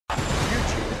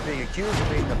being accused of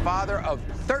being the father of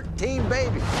 13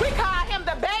 babies. We call him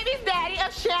the Babies Daddy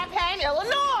of Champaign,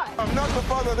 Illinois. I'm not the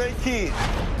father of their kids.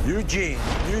 Eugene.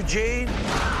 Eugene.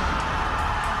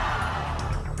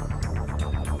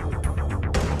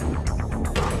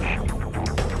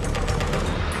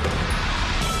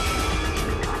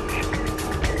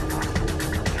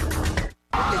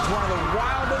 It's one of the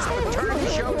wildest paternity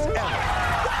shows ever.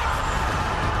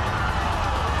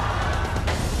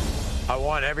 I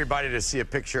want everybody to see a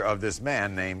picture of this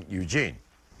man named Eugene.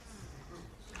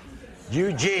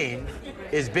 Eugene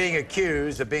is being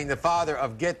accused of being the father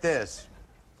of, get this,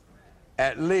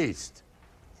 at least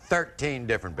 13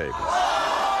 different babies.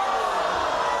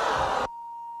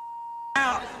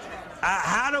 Now,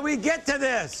 how do we get to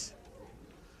this?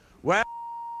 Well,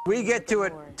 we get to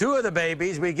it, two of the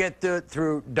babies, we get to it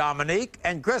through Dominique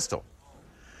and Krystal.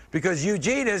 Because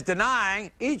Eugene is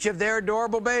denying each of their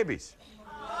adorable babies.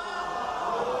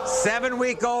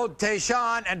 7-week-old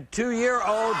Tayshawn and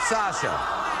 2-year-old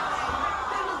Sasha.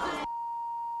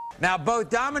 Now, both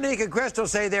Dominique and Krystal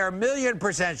say they're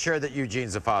 1,000,000% sure that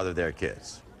Eugene's the father of their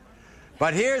kids.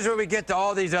 But here's where we get to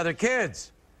all these other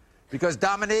kids. Because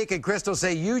Dominique and Krystal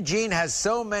say Eugene has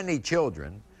so many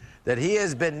children that he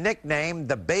has been nicknamed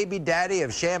the Baby Daddy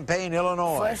of Champaign,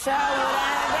 Illinois. For sure,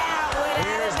 without a doubt,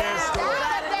 Here's their story.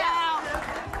 Without a doubt.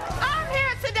 I'm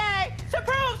here today to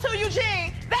prove to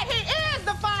Eugene that he is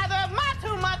the father of my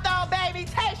 2-month-old baby,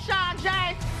 Tayshawn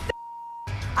James.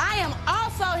 I am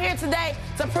also here today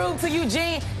to prove to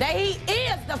Eugene that he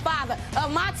is the father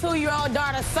of my 2-year-old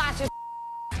daughter, Sasha.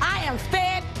 I am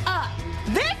fed up.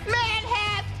 This man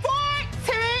has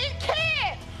 14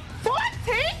 kids. 14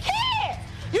 kids.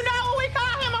 You know what we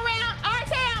call him around our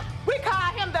town? We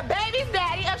call him the Babies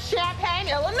Daddy of Champaign,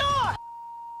 Illinois.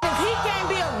 If he can't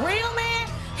be a real man,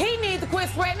 he needs to quit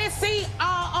spreading his seed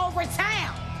all over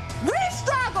town. We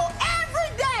struggle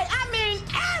every day, I mean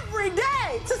every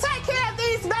day, to take care of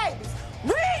these babies.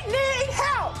 We need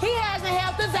help. He hasn't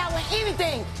helped us out with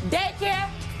anything. Daycare,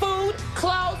 food,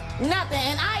 clothes, nothing.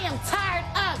 And I am tired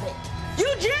of it.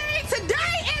 Eugene,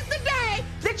 today is the day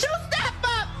that you step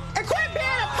up and quit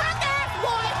being a punk-ass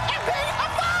boy and be a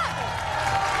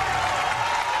father.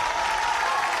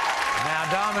 Now,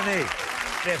 Dominique,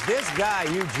 if this guy,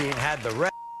 Eugene, had the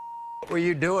rest, what were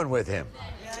you doing with him?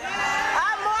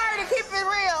 I'm Maury, to keep it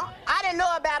real. I didn't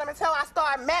know about him until I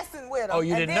started messing with him. Oh,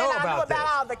 you didn't know And then I knew about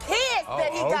all the kids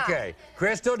that he got. Okay.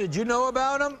 Krystal, did you know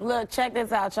about him? Look, check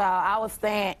this out, y'all. I was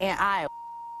staying in Iowa.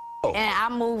 Oh. And I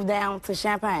moved down to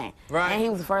Champaign. Right. And he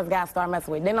was the first guy I started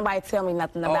messing with. Didn't nobody tell me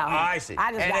nothing about him. I see.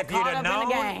 I just And got if you'd caught have up in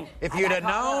the known, game. if you'd have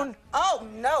known, Oh,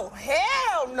 no.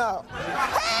 Hell no.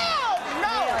 Hell no.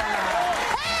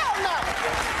 Hell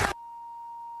no.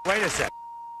 wait a second.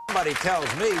 Somebody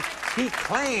tells me he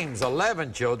claims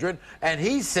 11 children, and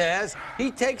he says he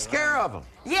takes care of them.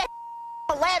 Yeah,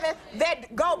 11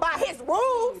 that go by his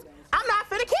rules. I'm not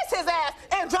finna kiss his ass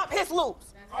and drop his loops.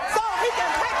 So he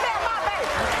can take care of my baby.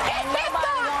 It's his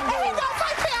son, and he gonna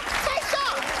take care of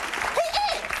Tayshawn. He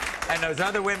is. And those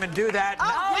other women do that.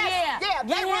 Oh, yes, yeah.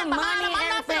 they Give run him behind money him. I'm and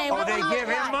not everything. finna Oh, they run give him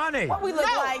behind money. What we look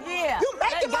No. like, yeah. You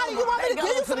making money, you want me to give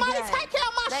you some money to They take care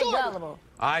of my They shorty. gullible.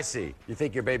 I see. You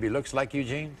think your baby looks like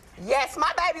Eugene? Yes,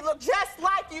 my baby look just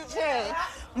like Eugene.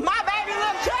 My baby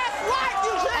look just like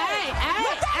Eugene. Hey,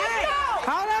 Look at his hey.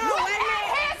 nose. Hold on, Look wait a at minute.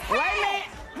 his Wait a head.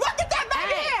 minute. Look at that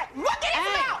baby Hey. head. Look at his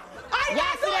Hey. mouth. All you Y'all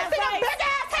gotta do see is that see them face? big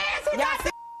ass hands he Y'all got.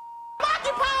 see-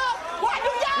 Monkey paws. What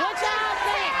do y'all What y'all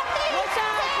think? What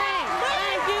y'all think?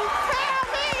 Thank you. Tell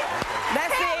me. That's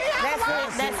Tell it. me how That's long.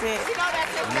 it. That's it. You know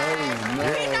that's his name.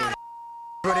 We know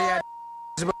What do you have?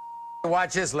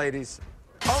 Watch this, ladies.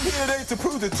 I'm here today to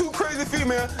prove to two crazy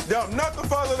females that I'm not the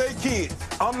father of their kids.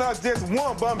 I'm not just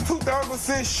one, but I'm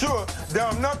 2,000% sure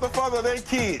that I'm not the father of their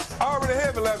kids. I already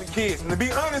have 11 kids, and to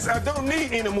be honest, I don't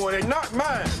need any more. They're not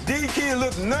mine. These kids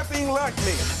look nothing like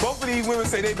me. Both of these women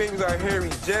say their babies are hairy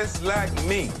just like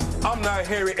me. I'm not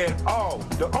hairy at all.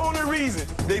 The only reason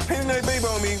they pinning their baby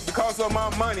on me because of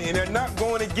my money, and they're not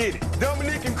going to get it.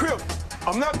 Dominique and Krystal,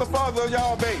 I'm not the father of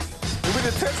y'all babies. And when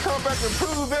the test come back and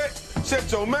prove that,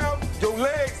 shut your mouth, your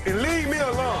legs, and leave me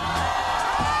alone.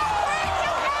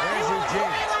 There's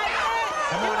Eugene.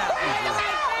 Come on out,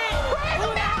 Eugene.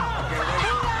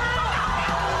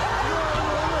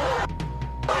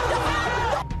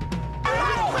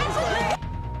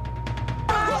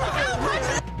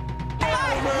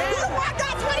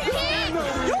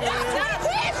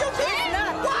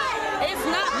 It's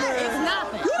nothing. It's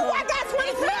nothing. You the one got 20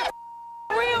 kids.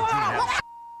 Real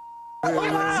You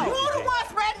the one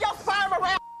spreading your sperm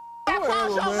around.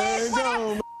 Across your legs,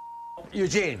 whatever.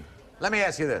 Eugene, let me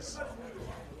ask you this.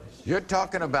 You're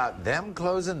talking about them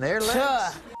closing their legs? Sure.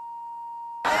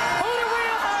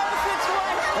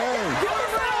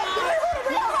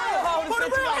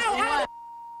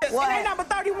 It ain't number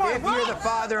 31. If you're the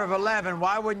father of 11,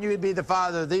 why wouldn't you be the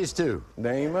father of these two?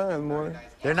 They ain't mine, Maury.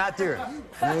 They're not yours.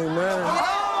 They ain't mine.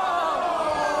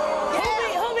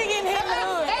 Who be getting hit in the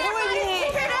hood? Who be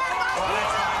getting hit? Well, let's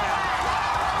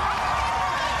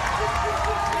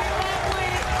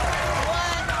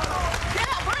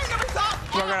find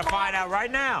out. We're going to find out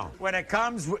right now. When it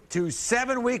comes to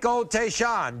 7-week-old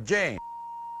Tayshawn James.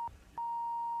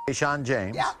 Tayshawn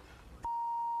James. Yeah.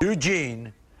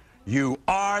 Eugene, you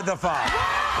are the father.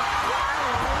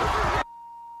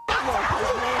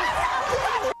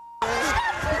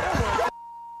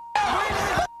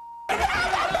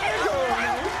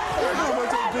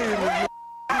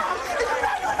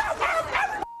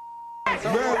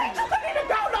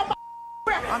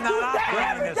 I'm not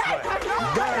operating this way.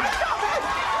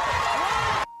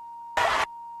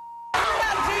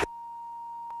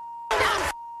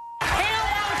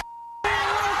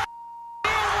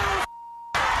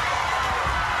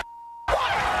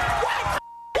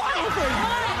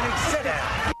 Sit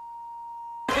down.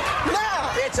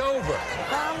 It's over.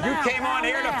 You came on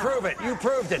here to prove it. You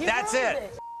proved it. That's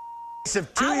it.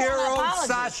 Of 2-year-old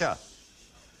Sasha.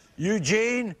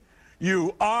 Eugene,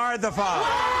 you are the father.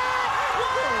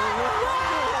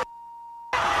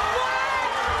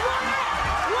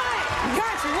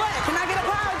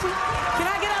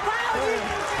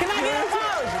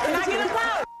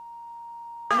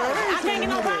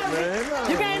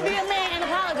 You can't be a man and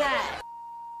apologize.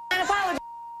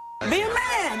 Be a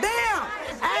man, damn.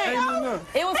 Hey,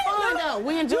 it was fun though.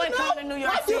 We enjoyed coming to New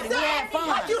York City. We had fun.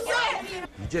 Like you said.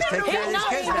 You just take care of these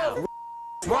kids now.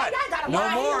 What? No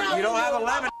more. You don't have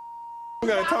 11. We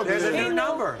gotta talk There's a to new him.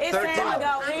 number. It's 13. time to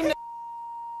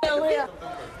go. We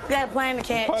got playing the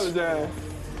catch. Apologize.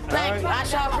 Thank you. I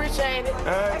sure appreciate it.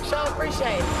 I sure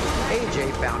appreciate it.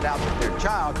 AJ found out that their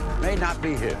child may not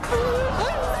be his.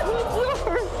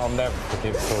 I'll never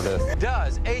forgive for this.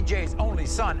 Does AJ's only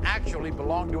son actually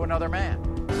belong to another man?